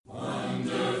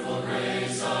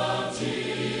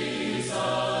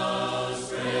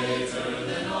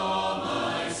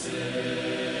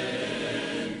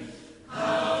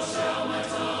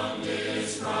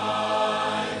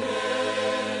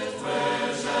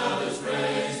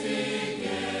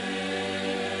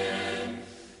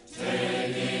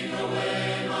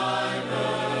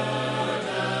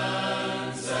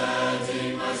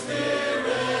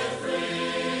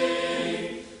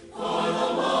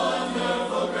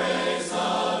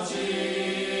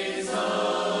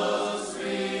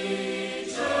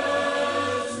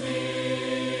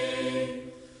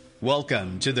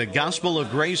Welcome to the Gospel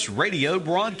of Grace radio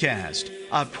broadcast,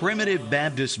 a primitive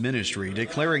Baptist ministry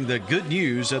declaring the good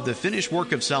news of the finished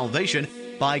work of salvation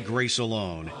by grace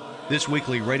alone. This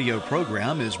weekly radio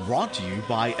program is brought to you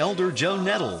by Elder Joe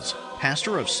Nettles,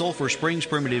 pastor of Sulphur Springs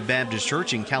Primitive Baptist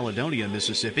Church in Caledonia,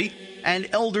 Mississippi, and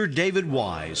Elder David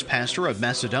Wise, pastor of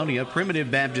Macedonia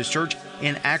Primitive Baptist Church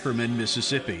in Ackerman,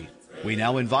 Mississippi. We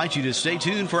now invite you to stay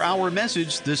tuned for our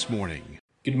message this morning.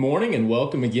 Good morning and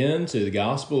welcome again to the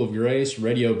Gospel of Grace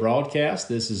radio broadcast.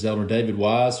 This is Elder David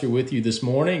Wise here with you this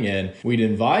morning, and we'd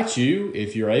invite you,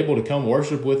 if you're able to come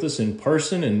worship with us in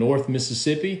person in North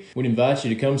Mississippi, we'd invite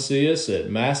you to come see us at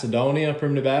Macedonia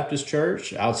Primitive Baptist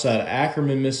Church outside of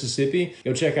Ackerman, Mississippi.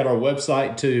 Go check out our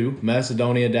website too,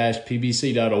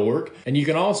 macedonia-pbc.org, and you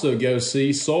can also go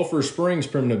see Sulphur Springs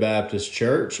Primitive Baptist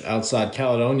Church outside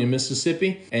Caledonia,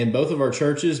 Mississippi, and both of our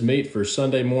churches meet for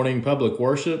Sunday morning public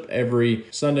worship every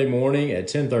Sunday morning at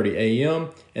 10:30 a.m.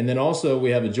 And then also we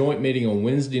have a joint meeting on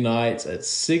Wednesday nights at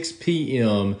 6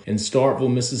 p.m. in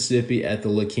Starkville, Mississippi at the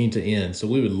La Quinta Inn. So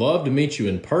we would love to meet you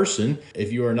in person.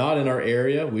 If you are not in our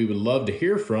area, we would love to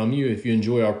hear from you. If you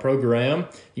enjoy our program,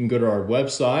 you can go to our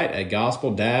website at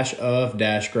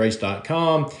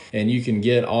gospel-of-grace.com and you can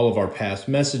get all of our past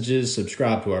messages,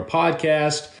 subscribe to our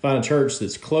podcast, find a church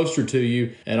that's closer to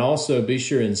you, and also be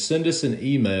sure and send us an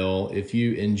email if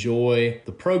you enjoy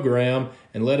the program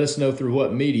and let us know through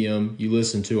what medium you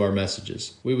listen to our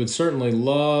messages. We would certainly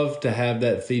love to have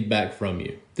that feedback from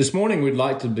you. This morning, we'd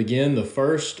like to begin the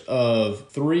first of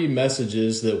 3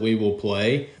 messages that we will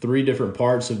play, 3 different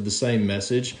parts of the same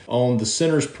message, on the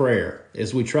sinner's prayer,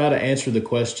 as we try to answer the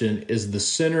question, is the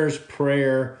sinner's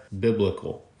prayer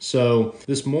biblical? So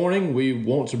this morning, we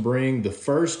want to bring the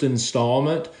first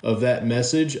installment of that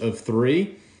message of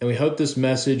 3, and we hope this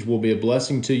message will be a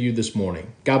blessing to you this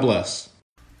morning. God bless.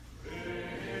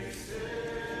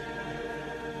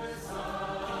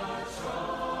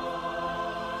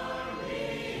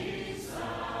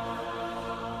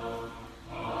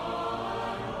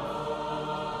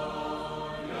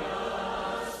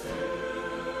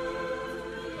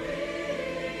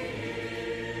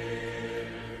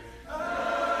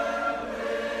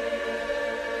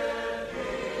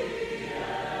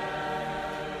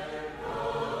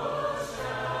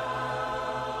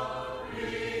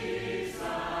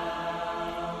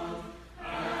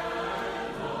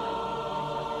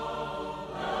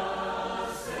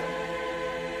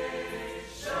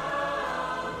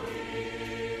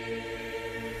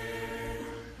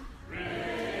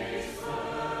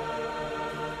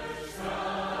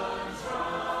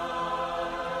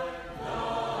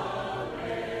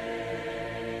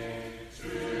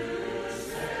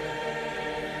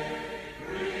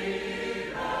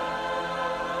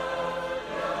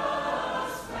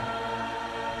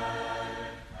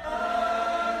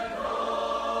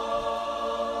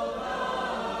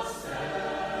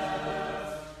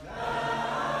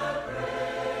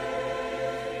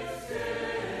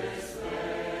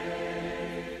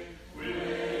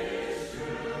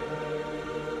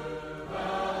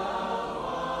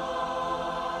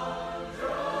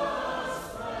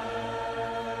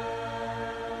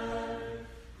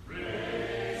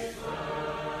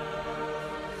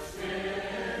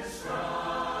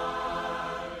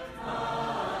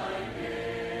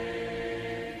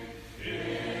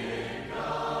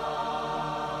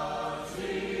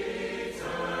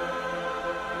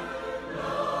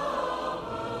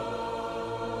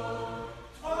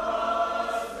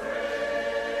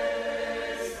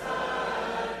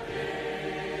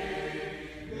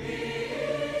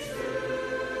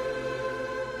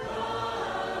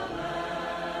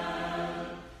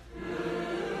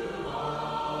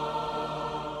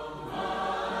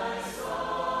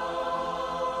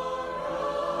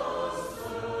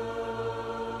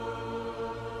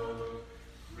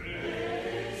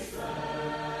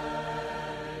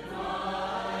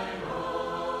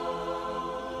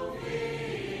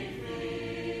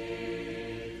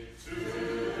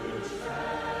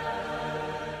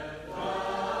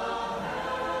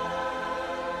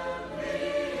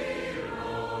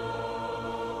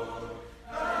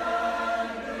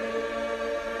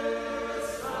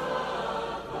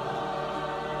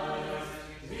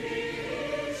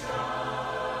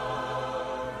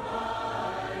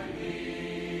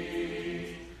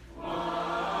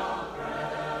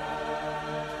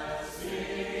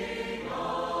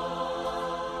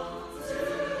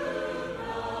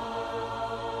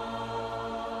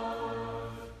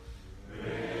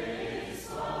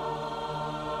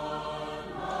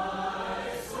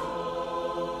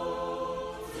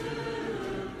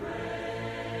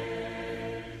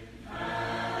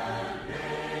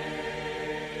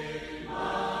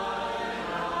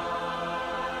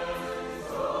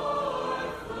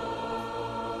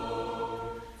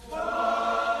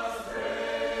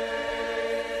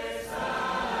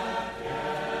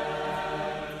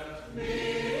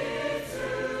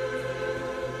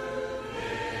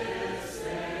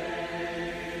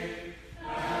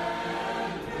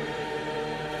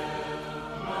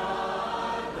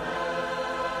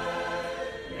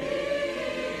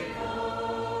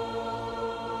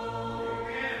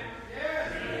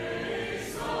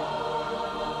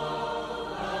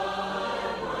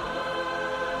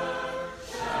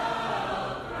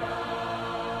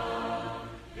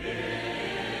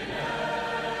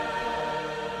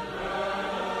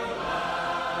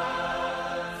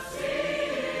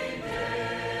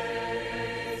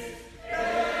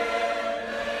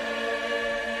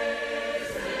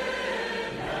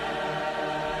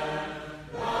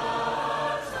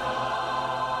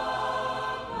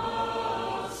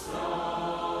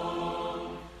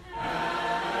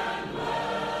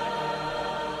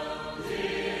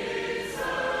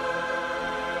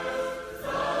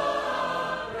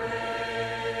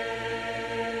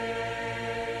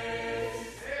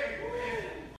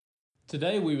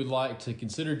 Today we would like to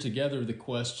consider together the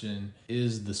question,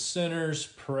 is the sinner's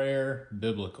prayer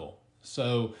biblical?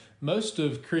 So most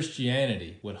of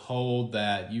Christianity would hold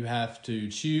that you have to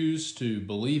choose to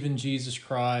believe in Jesus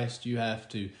Christ, you have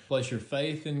to place your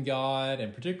faith in God,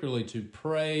 and particularly to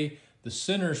pray the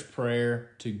sinner's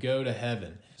prayer to go to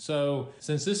heaven. So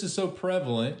since this is so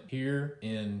prevalent here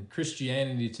in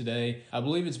Christianity today, I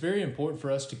believe it's very important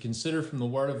for us to consider from the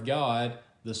Word of God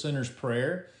the sinner's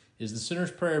prayer. Is the sinner's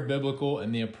prayer biblical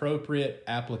and the appropriate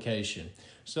application?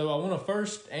 So I want to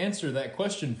first answer that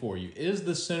question for you. Is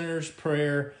the sinner's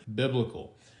prayer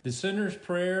biblical? The sinner's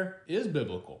prayer is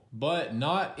biblical, but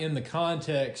not in the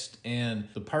context and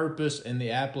the purpose and the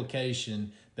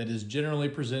application that is generally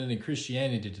presented in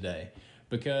Christianity today.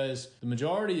 Because the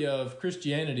majority of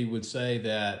Christianity would say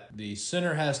that the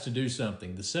sinner has to do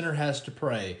something, the sinner has to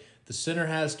pray, the sinner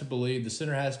has to believe, the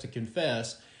sinner has to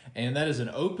confess, and that is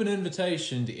an open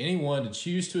invitation to anyone to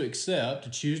choose to accept, to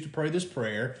choose to pray this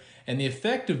prayer. And the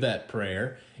effect of that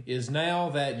prayer is now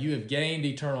that you have gained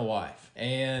eternal life.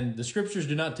 And the scriptures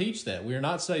do not teach that. We are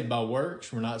not saved by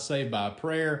works. We're not saved by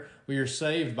prayer. We are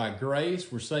saved by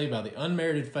grace. We're saved by the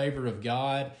unmerited favor of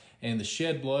God and the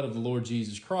shed blood of the Lord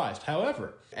Jesus Christ.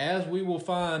 However, as we will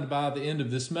find by the end of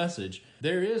this message,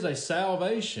 there is a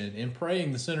salvation in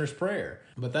praying the sinner's prayer.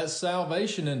 But that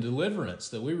salvation and deliverance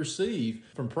that we receive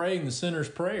from praying the sinner's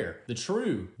prayer, the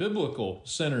true biblical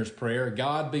sinner's prayer,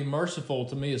 God be merciful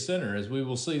to me a sinner, as we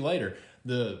will see later,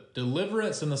 the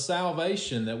deliverance and the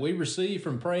salvation that we receive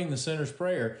from praying the sinner's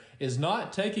prayer is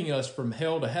not taking us from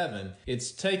hell to heaven.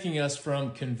 It's taking us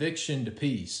from conviction to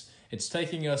peace. It's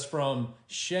taking us from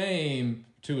shame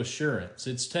to assurance.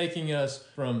 It's taking us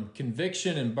from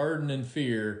conviction and burden and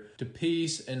fear to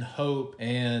peace and hope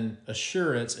and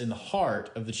assurance in the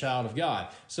heart of the child of God.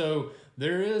 So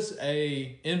there is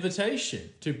an invitation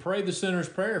to pray the sinner's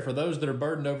prayer for those that are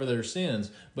burdened over their sins,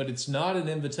 but it's not an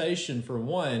invitation for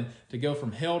one to go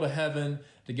from hell to heaven,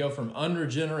 to go from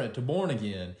unregenerate to born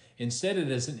again. Instead, it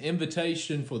is an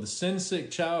invitation for the sin-sick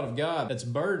child of God that's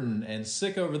burdened and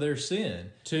sick over their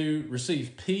sin to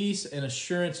receive peace and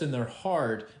assurance in their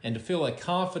heart and to feel a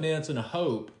confidence and a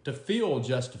hope to feel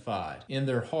justified in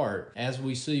their heart, as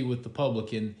we see with the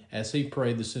publican as he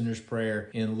prayed the sinner's prayer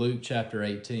in Luke chapter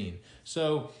 18.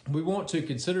 So we want to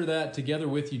consider that together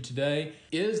with you today.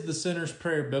 Is the sinner's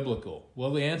prayer biblical?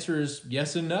 Well, the answer is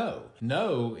yes and no.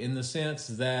 No, in the sense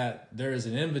that there is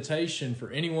an invitation for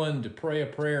anyone to pray a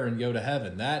prayer and go to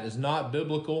heaven. That is not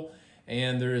biblical,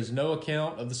 and there is no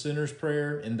account of the sinner's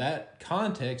prayer in that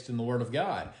context in the Word of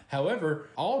God. However,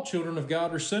 all children of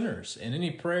God are sinners, and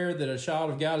any prayer that a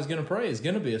child of God is going to pray is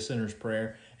going to be a sinner's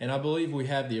prayer. And I believe we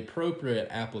have the appropriate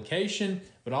application,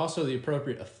 but also the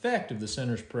appropriate effect of the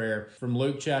sinner's prayer from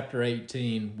Luke chapter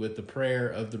 18 with the prayer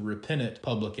of the repentant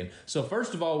publican. So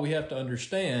first of all, we have to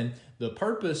understand the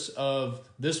purpose of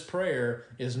this prayer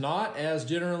is not as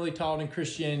generally taught in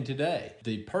Christianity today.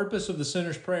 The purpose of the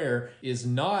sinner's prayer is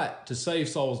not to save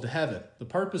souls to heaven. The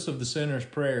purpose of the sinner's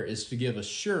prayer is to give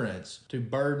assurance to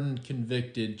burdened,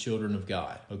 convicted children of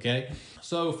God. Okay?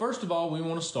 So first of all, we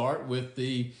want to start with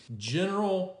the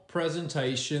general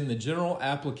presentation, the general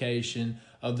application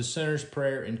of the sinner's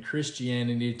prayer in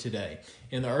Christianity today.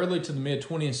 In the early to the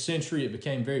mid-20th century, it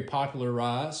became very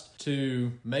popularized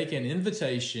to make an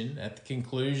invitation at the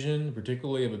conclusion,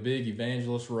 particularly of a big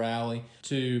evangelist rally,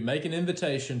 to make an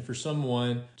invitation for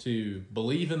someone to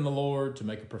believe in the Lord, to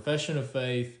make a profession of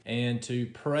faith, and to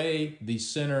pray the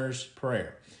sinner's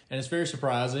prayer. And it's very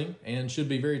surprising and should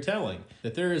be very telling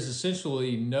that there is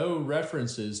essentially no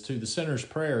references to the sinner's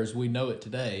prayer as we know it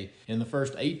today in the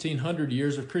first 1800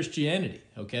 years of Christianity.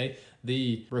 Okay?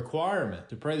 The requirement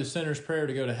to pray the sinner's prayer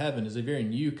to go to heaven is a very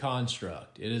new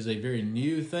construct. It is a very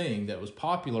new thing that was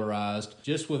popularized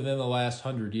just within the last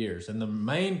 100 years. And the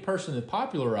main person that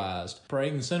popularized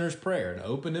praying the sinner's prayer, an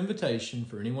open invitation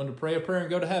for anyone to pray a prayer and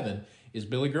go to heaven, is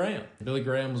Billy Graham. Billy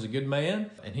Graham was a good man,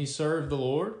 and he served the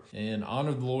Lord and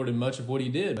honored the Lord in much of what he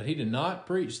did, but he did not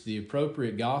preach the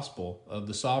appropriate gospel of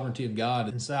the sovereignty of God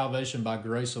and salvation by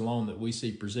grace alone that we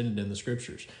see presented in the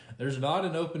Scriptures. There's not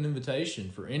an open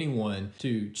invitation for anyone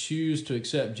to choose to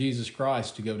accept Jesus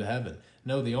Christ to go to heaven.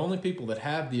 No, the only people that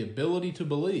have the ability to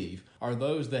believe are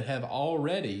those that have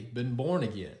already been born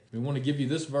again. We want to give you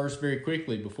this verse very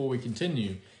quickly before we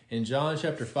continue. In John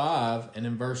chapter 5 and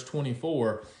in verse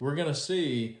 24, we're going to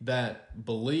see that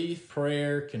belief,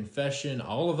 prayer, confession,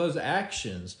 all of those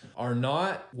actions are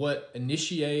not what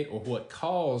initiate or what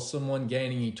cause someone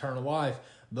gaining eternal life.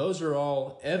 Those are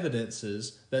all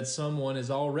evidences that someone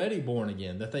is already born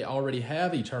again, that they already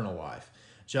have eternal life.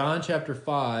 John chapter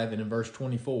 5 and in verse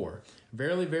 24,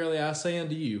 Verily, verily, I say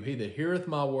unto you, he that heareth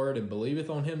my word and believeth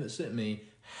on him that sent me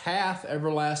hath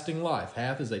everlasting life.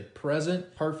 Hath is a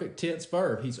present perfect tense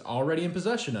verb. He's already in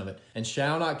possession of it, and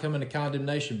shall not come into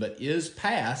condemnation, but is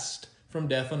passed from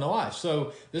death unto life.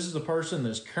 So this is a person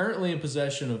that's currently in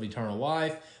possession of eternal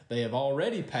life. They have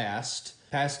already passed,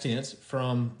 past tense,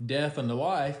 from death unto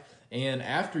life. And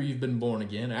after you've been born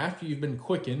again, after you've been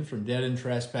quickened from dead in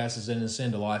trespasses and in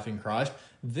sin to life in Christ,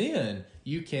 then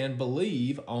you can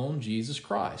believe on Jesus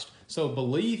Christ. So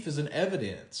belief is an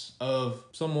evidence of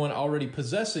someone already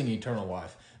possessing eternal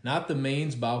life, not the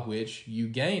means by which you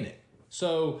gain it.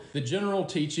 So the general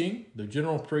teaching, the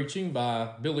general preaching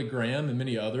by Billy Graham and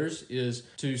many others is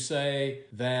to say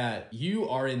that you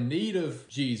are in need of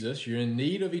Jesus, you're in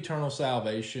need of eternal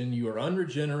salvation, you are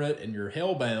unregenerate and you're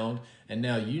hell-bound, and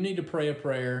now you need to pray a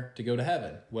prayer to go to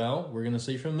heaven. Well, we're going to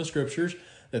see from the scriptures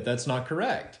that that's not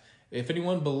correct. If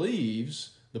anyone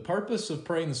believes, the purpose of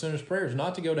praying the sinner's prayer is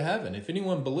not to go to heaven. If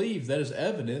anyone believes, that is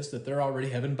evidence that they're already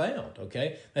heaven-bound,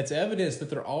 okay? That's evidence that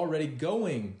they're already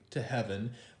going to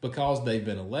heaven because they've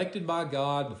been elected by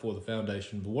God before the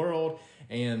foundation of the world,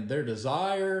 and their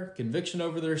desire, conviction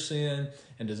over their sin,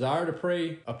 and desire to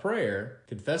pray a prayer,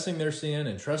 confessing their sin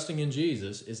and trusting in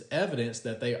Jesus is evidence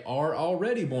that they are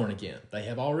already born again. They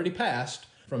have already passed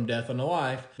from death unto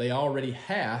life. They already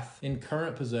have in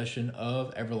current possession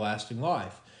of everlasting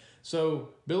life. So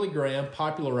Billy Graham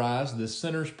popularized this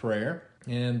sinner's prayer,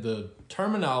 and the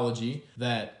terminology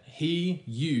that he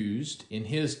used in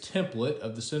his template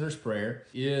of the sinner's prayer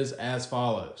is as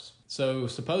follows. So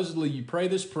supposedly you pray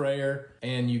this prayer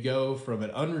and you go from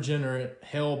an unregenerate,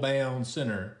 hell-bound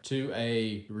sinner to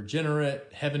a regenerate,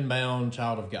 heaven-bound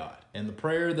child of God. And the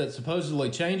prayer that supposedly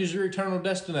changes your eternal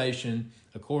destination,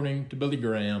 according to Billy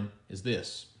Graham, is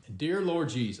this. Dear Lord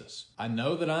Jesus, I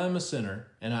know that I am a sinner,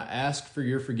 and I ask for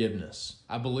your forgiveness.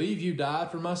 I believe you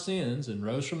died for my sins and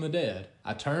rose from the dead.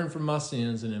 I turn from my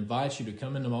sins and invite you to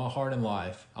come into my heart and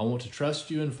life. I want to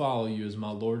trust you and follow you as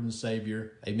my Lord and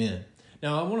Savior. Amen.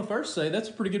 Now, I want to first say that's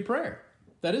a pretty good prayer.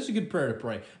 That is a good prayer to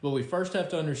pray. But we first have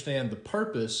to understand the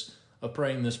purpose of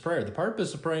praying this prayer. The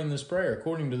purpose of praying this prayer,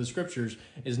 according to the scriptures,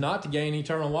 is not to gain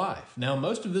eternal life. Now,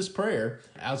 most of this prayer,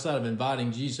 outside of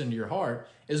inviting Jesus into your heart,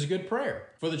 is a good prayer.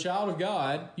 For the child of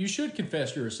God, you should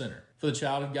confess you're a sinner. For the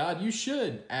child of God, you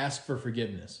should ask for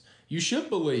forgiveness. You should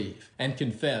believe and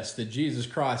confess that Jesus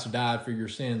Christ died for your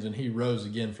sins and he rose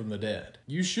again from the dead.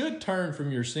 You should turn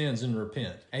from your sins and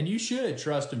repent. And you should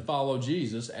trust and follow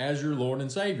Jesus as your Lord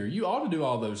and Savior. You ought to do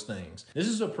all those things. This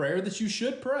is a prayer that you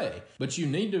should pray. But you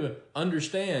need to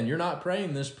understand you're not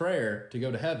praying this prayer to go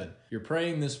to heaven. You're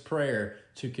praying this prayer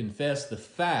to confess the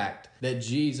fact that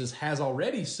Jesus has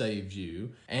already saved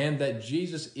you and that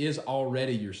Jesus is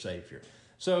already your Savior.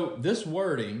 So this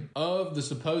wording of the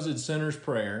supposed sinner's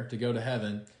prayer to go to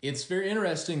heaven, it's very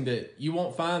interesting that you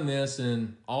won't find this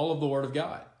in all of the Word of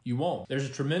God. You won't. There's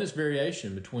a tremendous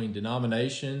variation between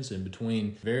denominations and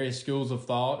between various schools of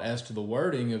thought as to the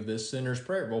wording of this sinner's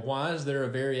prayer. Well, why is there a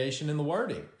variation in the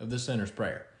wording of the sinner's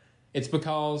prayer? It's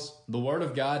because the Word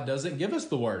of God doesn't give us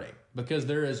the wording. Because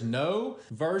there is no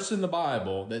verse in the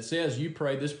Bible that says you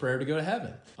pray this prayer to go to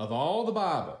heaven. Of all the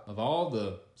Bible, of all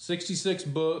the 66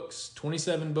 books,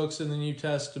 27 books in the New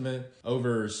Testament,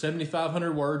 over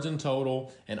 7,500 words in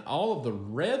total, and all of the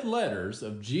red letters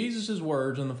of Jesus'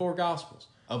 words in the four Gospels,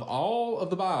 of all of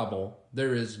the Bible,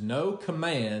 there is no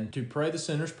command to pray the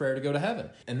sinner's prayer to go to heaven.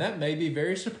 And that may be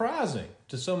very surprising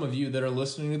to some of you that are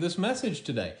listening to this message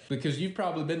today, because you've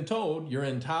probably been told your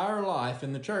entire life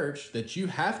in the church that you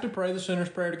have to pray the sinner's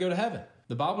prayer to go to heaven.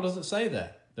 The Bible doesn't say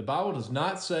that. The Bible does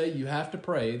not say you have to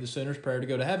pray the sinner's prayer to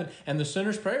go to heaven, and the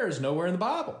sinner's prayer is nowhere in the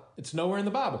Bible. It's nowhere in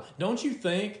the Bible. Don't you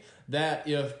think that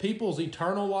if people's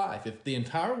eternal life, if the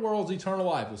entire world's eternal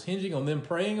life was hinging on them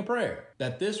praying a prayer,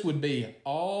 that this would be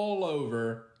all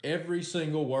over every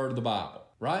single word of the Bible,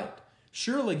 right?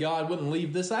 Surely God wouldn't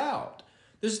leave this out.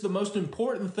 This is the most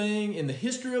important thing in the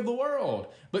history of the world.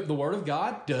 But the Word of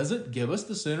God doesn't give us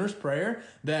the sinner's prayer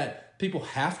that people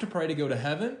have to pray to go to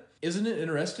heaven. Isn't it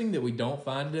interesting that we don't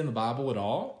find it in the Bible at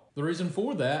all? The reason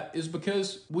for that is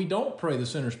because we don't pray the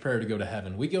sinner's prayer to go to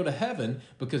heaven. We go to heaven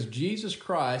because Jesus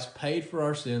Christ paid for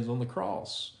our sins on the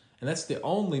cross. And that's the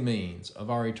only means of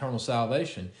our eternal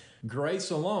salvation. Grace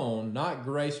alone, not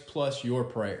grace plus your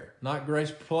prayer, not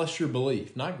grace plus your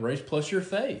belief, not grace plus your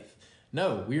faith.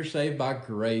 No, we are saved by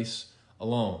grace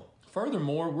alone.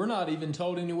 Furthermore, we're not even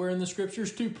told anywhere in the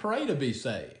scriptures to pray to be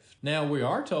saved. Now, we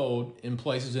are told in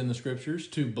places in the scriptures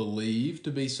to believe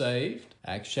to be saved.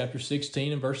 Acts chapter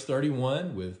 16 and verse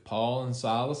 31 with Paul and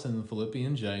Silas and the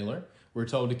Philippian jailer. We're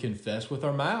told to confess with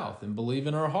our mouth and believe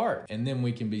in our heart, and then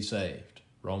we can be saved.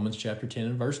 Romans chapter 10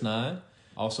 and verse 9.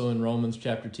 Also in Romans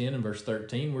chapter 10 and verse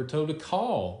 13, we're told to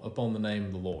call upon the name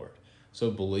of the Lord.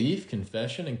 So belief,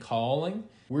 confession, and calling,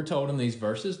 we're told in these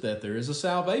verses that there is a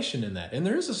salvation in that. And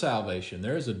there is a salvation.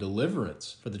 There is a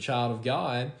deliverance for the child of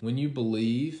God when you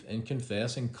believe and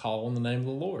confess and call on the name of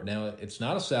the Lord. Now, it's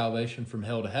not a salvation from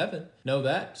hell to heaven. No,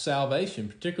 that salvation,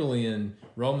 particularly in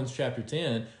Romans chapter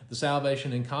 10, the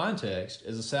salvation in context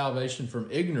is a salvation from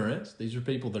ignorance. These are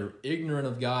people that are ignorant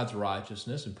of God's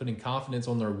righteousness and putting confidence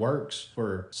on their works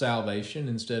for salvation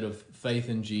instead of faith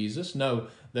in Jesus. No,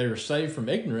 they're saved from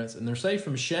ignorance and they're saved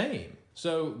from shame.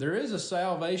 So there is a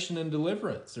salvation and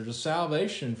deliverance. There's a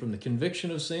salvation from the conviction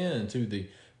of sin to the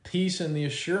peace and the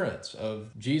assurance of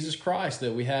Jesus Christ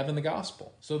that we have in the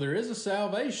gospel. So there is a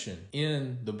salvation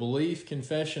in the belief,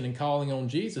 confession, and calling on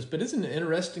Jesus. But isn't it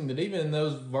interesting that even in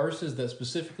those verses that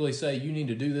specifically say you need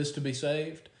to do this to be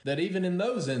saved, that even in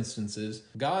those instances,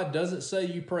 God doesn't say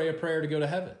you pray a prayer to go to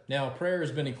heaven. Now, prayer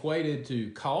has been equated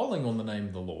to calling on the name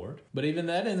of the Lord, but even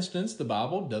that instance, the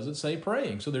Bible doesn't say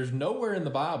praying. So there's nowhere in the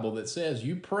Bible that says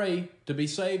you pray to be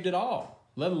saved at all,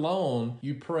 let alone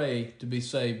you pray to be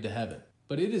saved to heaven.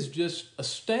 But it is just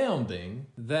astounding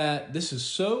that this is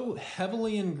so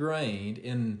heavily ingrained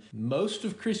in most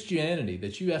of Christianity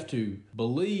that you have to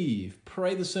believe,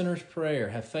 pray the sinner's prayer,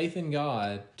 have faith in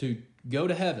God to go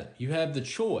to heaven. You have the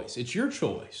choice. It's your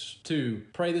choice to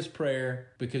pray this prayer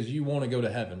because you want to go to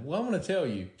heaven. Well, I want to tell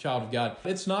you, child of God,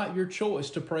 it's not your choice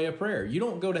to pray a prayer. You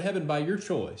don't go to heaven by your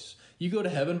choice. You go to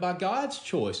heaven by God's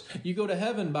choice. You go to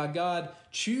heaven by God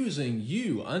choosing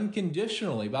you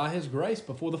unconditionally by His grace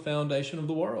before the foundation of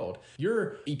the world.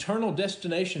 Your eternal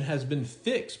destination has been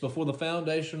fixed before the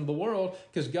foundation of the world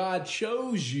because God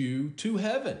chose you to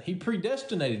heaven. He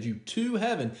predestinated you to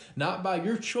heaven, not by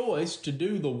your choice to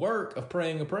do the work of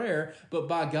praying a prayer, but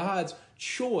by God's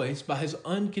choice, by His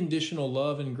unconditional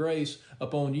love and grace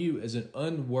upon you as an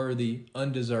unworthy,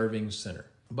 undeserving sinner.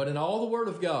 But in all the Word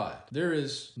of God, there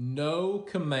is no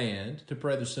command to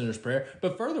pray the sinner's prayer.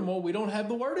 But furthermore, we don't have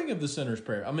the wording of the sinner's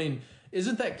prayer. I mean,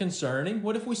 isn't that concerning?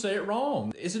 What if we say it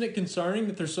wrong? Isn't it concerning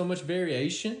that there's so much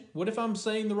variation? What if I'm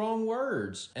saying the wrong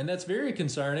words? And that's very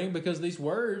concerning because these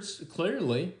words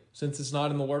clearly, since it's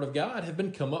not in the Word of God, have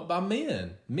been come up by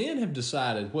men. Men have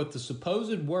decided what the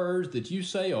supposed words that you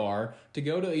say are to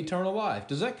go to eternal life.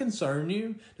 Does that concern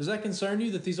you? Does that concern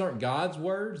you that these aren't God's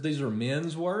words? These are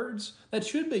men's words? That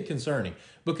should be concerning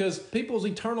because people's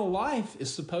eternal life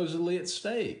is supposedly at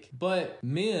stake. But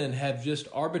men have just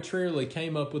arbitrarily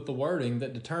came up with the wording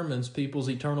that determines people's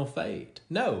eternal fate.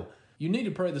 No. You need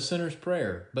to pray the sinner's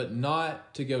prayer, but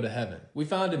not to go to heaven. We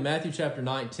find in Matthew chapter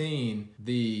 19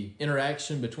 the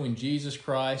interaction between Jesus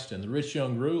Christ and the rich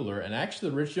young ruler. And actually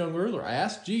the rich young ruler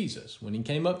asked Jesus when he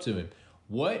came up to him,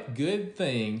 "What good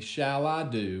thing shall I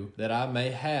do that I may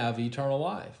have eternal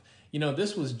life?" You know,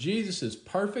 this was Jesus'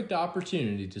 perfect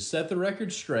opportunity to set the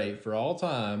record straight for all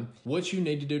time what you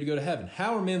need to do to go to heaven.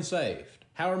 How are men saved?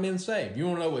 How are men saved? You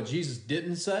want to know what Jesus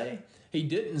didn't say? He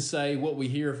didn't say what we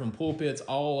hear from pulpits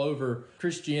all over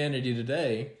Christianity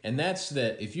today, and that's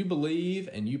that if you believe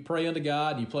and you pray unto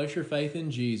God, you place your faith in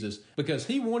Jesus, because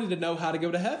He wanted to know how to go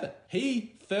to heaven.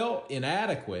 He felt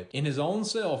inadequate in His own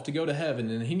self to go to heaven,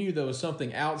 and He knew there was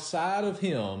something outside of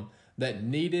Him that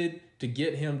needed to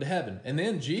get Him to heaven. And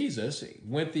then Jesus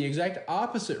went the exact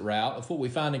opposite route of what we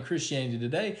find in Christianity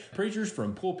today. Preachers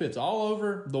from pulpits all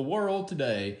over the world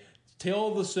today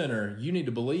tell the sinner, you need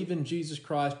to believe in Jesus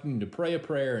Christ, you need to pray a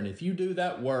prayer, and if you do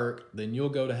that work, then you'll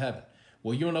go to heaven.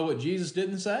 Well, you want to know what Jesus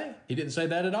didn't say? He didn't say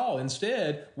that at all.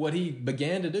 Instead, what He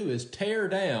began to do is tear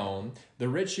down the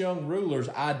rich young ruler's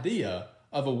idea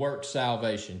of a work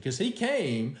salvation. Because he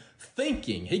came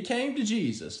to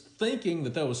Jesus thinking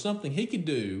that there was something he could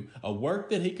do, a work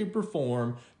that he could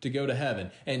perform to go to heaven.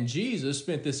 And Jesus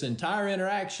spent this entire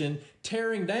interaction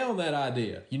tearing down that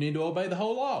idea. You need to obey the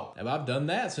whole law. And I've done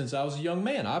that since I was a young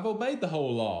man. I've obeyed the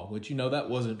whole law, which you know that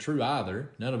wasn't true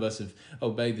either. None of us have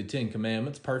obeyed the 10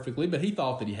 Commandments perfectly, but he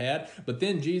thought that he had. But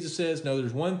then Jesus says, no,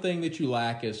 there's one thing that you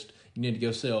lackest. You need to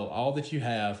go sell all that you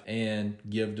have and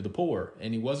give to the poor.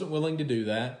 And he wasn't willing to do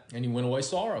that, and he went away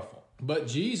sorrowful. But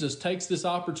Jesus takes this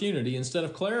opportunity, instead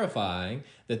of clarifying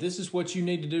that this is what you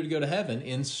need to do to go to heaven,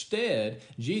 instead,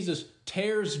 Jesus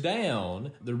tears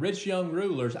down the rich young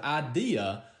ruler's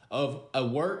idea of a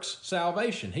works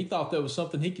salvation. He thought there was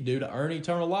something he could do to earn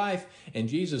eternal life, and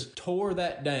Jesus tore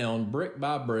that down brick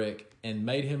by brick and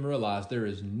made him realize there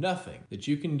is nothing that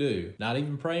you can do, not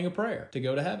even praying a prayer, to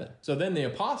go to heaven. So then the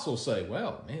apostles say,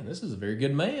 well, man, this is a very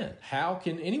good man. How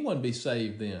can anyone be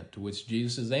saved then? To which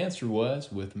Jesus' answer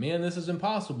was, with men this is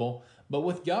impossible, But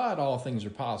with God, all things are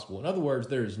possible. In other words,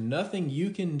 there is nothing you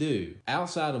can do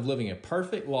outside of living a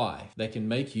perfect life that can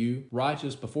make you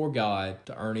righteous before God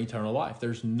to earn eternal life.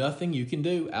 There's nothing you can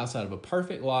do outside of a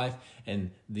perfect life,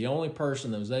 and the only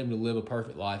person that was able to live a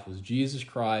perfect life was Jesus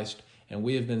Christ, and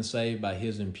we have been saved by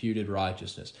his imputed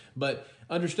righteousness. But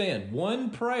understand,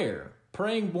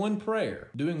 praying one prayer,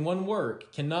 doing one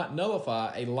work cannot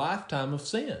nullify a lifetime of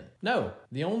sin. No,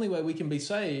 the only way we can be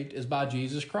saved is by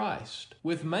Jesus Christ.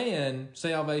 With man,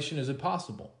 salvation is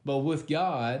impossible. But with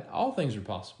God, all things are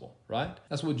possible, right?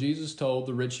 That's what Jesus told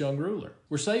the rich young ruler.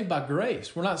 We're saved by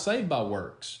grace. We're not saved by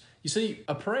works. You see,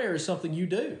 a prayer is something you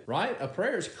do, right? A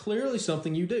prayer is clearly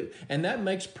something you do. And that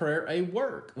makes prayer a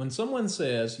work. When someone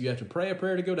says you have to pray a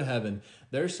prayer to go to heaven,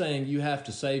 they're saying you have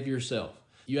to save yourself.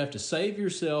 You have to save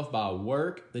yourself by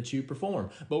work that you perform.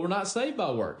 But we're not saved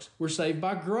by works. We're saved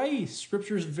by grace.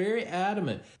 Scripture is very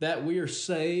adamant that we are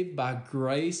saved by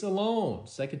grace alone.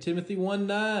 2 Timothy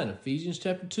 1:9, Ephesians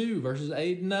chapter 2, verses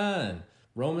 8 and 9.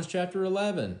 Romans chapter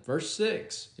 11, verse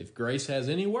 6. If grace has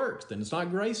any works, then it's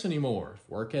not grace anymore. If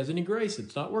work has any grace,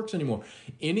 it's not works anymore.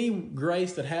 Any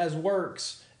grace that has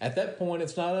works, at that point,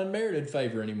 it's not unmerited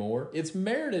favor anymore. It's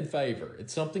merited favor.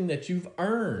 It's something that you've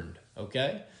earned,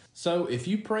 okay? So if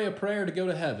you pray a prayer to go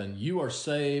to heaven, you are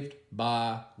saved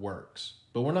by works.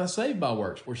 But we're not saved by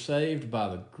works. We're saved by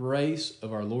the grace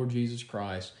of our Lord Jesus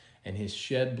Christ and his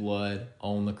shed blood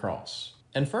on the cross.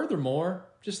 And furthermore,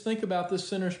 just think about this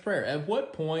sinner's prayer. At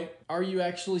what point are you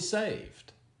actually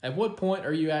saved? At what point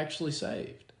are you actually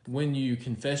saved? When you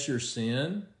confess your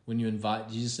sin, when you invite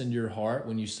Jesus into your heart,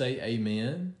 when you say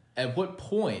amen? At what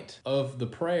point of the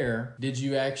prayer did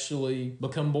you actually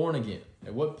become born again?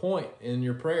 At what point in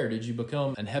your prayer did you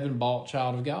become an heaven-bought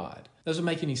child of God? It doesn't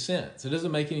make any sense. It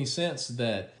doesn't make any sense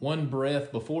that one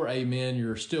breath before amen,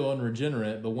 you're still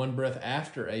unregenerate, but one breath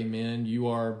after amen, you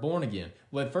are born again.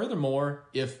 But furthermore,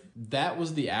 if that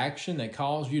was the action that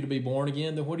caused you to be born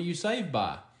again, then what are you saved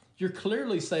by? You're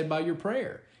clearly saved by your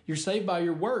prayer. You're saved by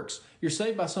your works. You're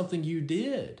saved by something you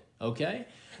did, okay?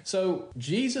 So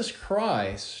Jesus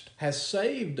Christ has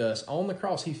saved us on the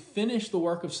cross. He finished the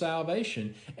work of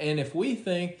salvation. And if we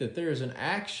think that there is an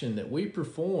action that we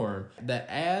perform that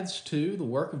adds to the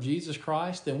work of Jesus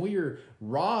Christ, then we are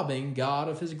robbing God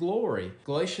of his glory.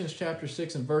 Galatians chapter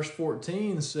 6 and verse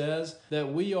 14 says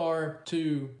that we are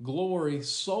to glory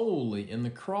solely in the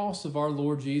cross of our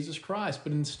Lord Jesus Christ.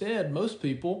 But instead, most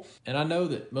people, and I know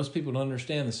that most people don't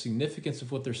understand the significance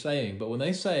of what they're saying, but when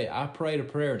they say, I prayed a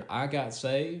prayer and I got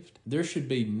saved, there should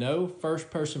be no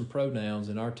first-person pronouns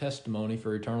in our testimony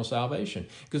for eternal salvation.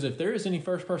 Because if there is any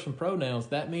first-person pronouns,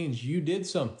 that means you did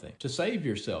something to save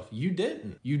yourself. You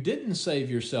didn't. You didn't save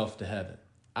yourself to heaven.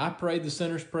 I prayed the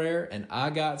sinner's prayer and I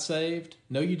got saved.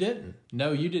 No, you didn't.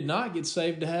 No, you did not get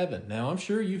saved to heaven. Now, I'm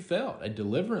sure you felt a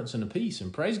deliverance and a peace,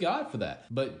 and praise God for that.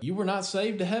 But you were not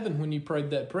saved to heaven when you prayed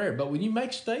that prayer. But when you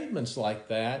make statements like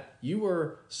that, you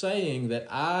are saying that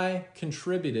I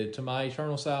contributed to my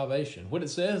eternal salvation. What it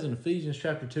says in Ephesians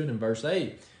chapter 2 and verse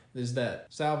 8 is that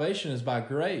salvation is by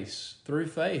grace through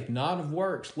faith, not of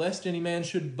works, lest any man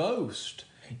should boast.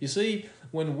 You see,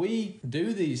 when we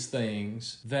do these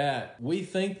things that we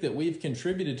think that we've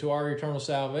contributed to our eternal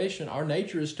salvation, our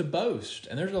nature is to boast.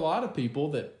 And there's a lot of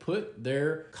people that put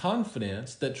their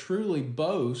confidence, that truly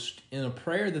boast in a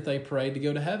prayer that they prayed to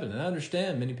go to heaven. And I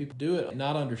understand many people do it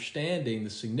not understanding the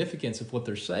significance of what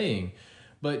they're saying.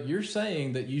 But you're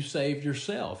saying that you saved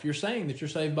yourself. You're saying that you're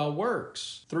saved by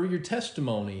works through your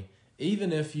testimony,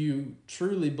 even if you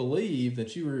truly believe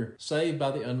that you were saved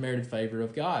by the unmerited favor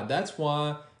of God. That's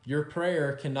why your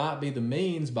prayer cannot be the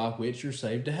means by which you're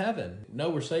saved to heaven. No,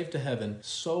 we're saved to heaven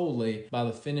solely by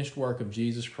the finished work of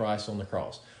Jesus Christ on the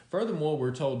cross. Furthermore,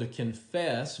 we're told to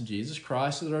confess Jesus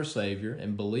Christ as our Savior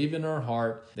and believe in our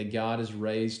heart that God has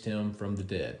raised him from the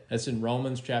dead. That's in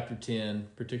Romans chapter 10,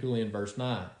 particularly in verse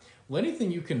 9. Well,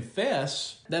 anything you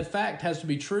confess, that fact has to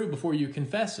be true before you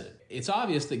confess it. It's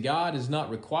obvious that God is not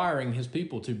requiring his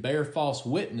people to bear false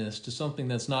witness to something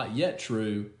that's not yet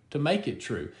true to make it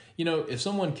true. You know, if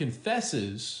someone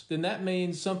confesses, then that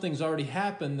means something's already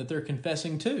happened that they're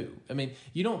confessing to. I mean,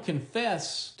 you don't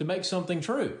confess to make something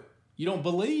true. You don't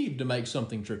believe to make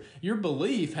something true. Your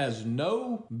belief has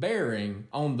no bearing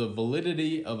on the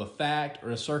validity of a fact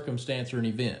or a circumstance or an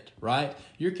event, right?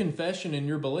 Your confession and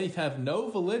your belief have no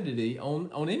validity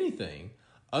on anything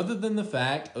other than the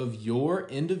fact of your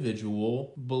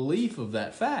individual belief of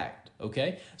that fact,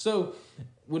 okay? So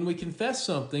when we confess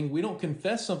something, we don't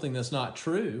confess something that's not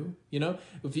true. You know,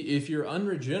 if you're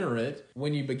unregenerate,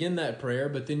 when you begin that prayer,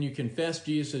 but then you confess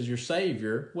Jesus as your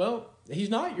Savior, well, he's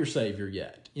not your Savior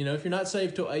yet. You know, if you're not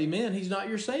saved till amen, he's not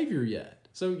your Savior yet.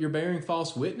 So you're bearing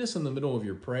false witness in the middle of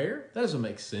your prayer? That doesn't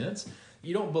make sense.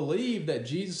 You don't believe that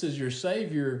Jesus is your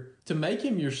Savior to make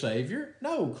Him your Savior.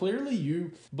 No, clearly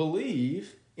you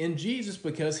believe in Jesus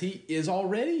because He is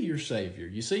already your Savior.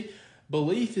 You see,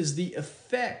 belief is the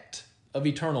effect of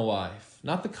eternal life,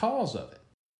 not the cause of it.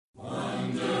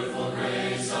 Wonderful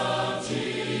grace of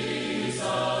Jesus,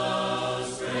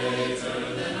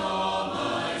 greater than all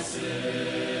my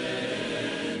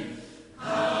sin.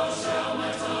 How shall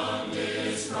my tongue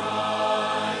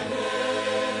describe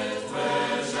it?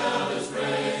 Where shall this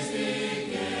praise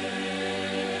begin?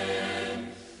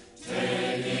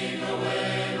 Taking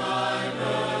away my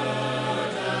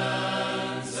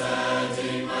burden,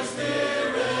 setting my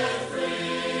spirit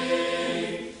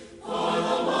free. For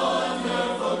the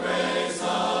wonderful grace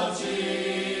of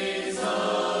Jesus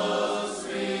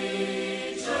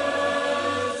reaches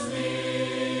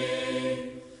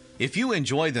me. If you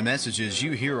enjoy the messages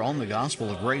you hear on the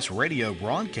Gospel of Grace radio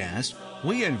broadcast,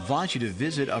 we invite you to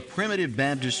visit a Primitive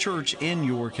Baptist church in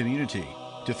your community.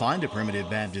 To find a Primitive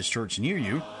Baptist church near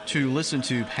you, to listen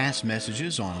to past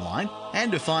messages online,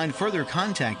 and to find further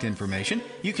contact information,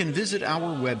 you can visit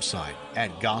our website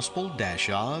at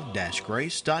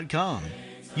gospel-of-grace.com.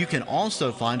 You can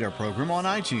also find our program on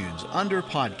iTunes under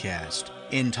Podcast,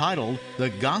 entitled The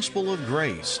Gospel of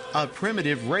Grace, a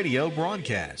Primitive Radio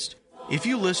Broadcast. If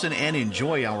you listen and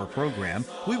enjoy our program,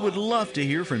 we would love to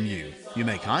hear from you. You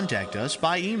may contact us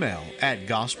by email at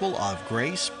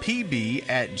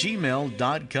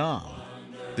gospelofgracepb@gmail.com.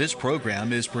 This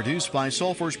program is produced by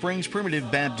Sulphur Springs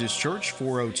Primitive Baptist Church,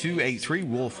 40283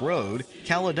 Wolf Road,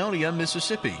 Caledonia,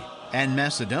 Mississippi, and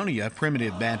Macedonia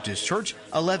Primitive Baptist Church,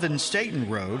 11 Staten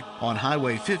Road, on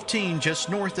Highway 15 just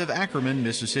north of Ackerman,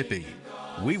 Mississippi.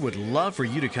 We would love for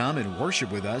you to come and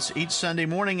worship with us each Sunday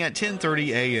morning at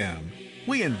 10:30 a.m.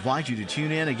 We invite you to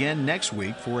tune in again next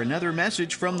week for another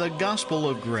message from the Gospel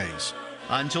of Grace.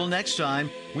 Until next time,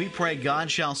 we pray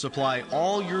God shall supply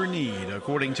all your need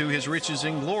according to His riches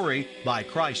in glory by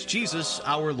Christ Jesus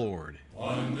our Lord.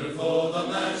 Wonderful the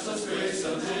matchless grace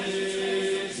of Jesus.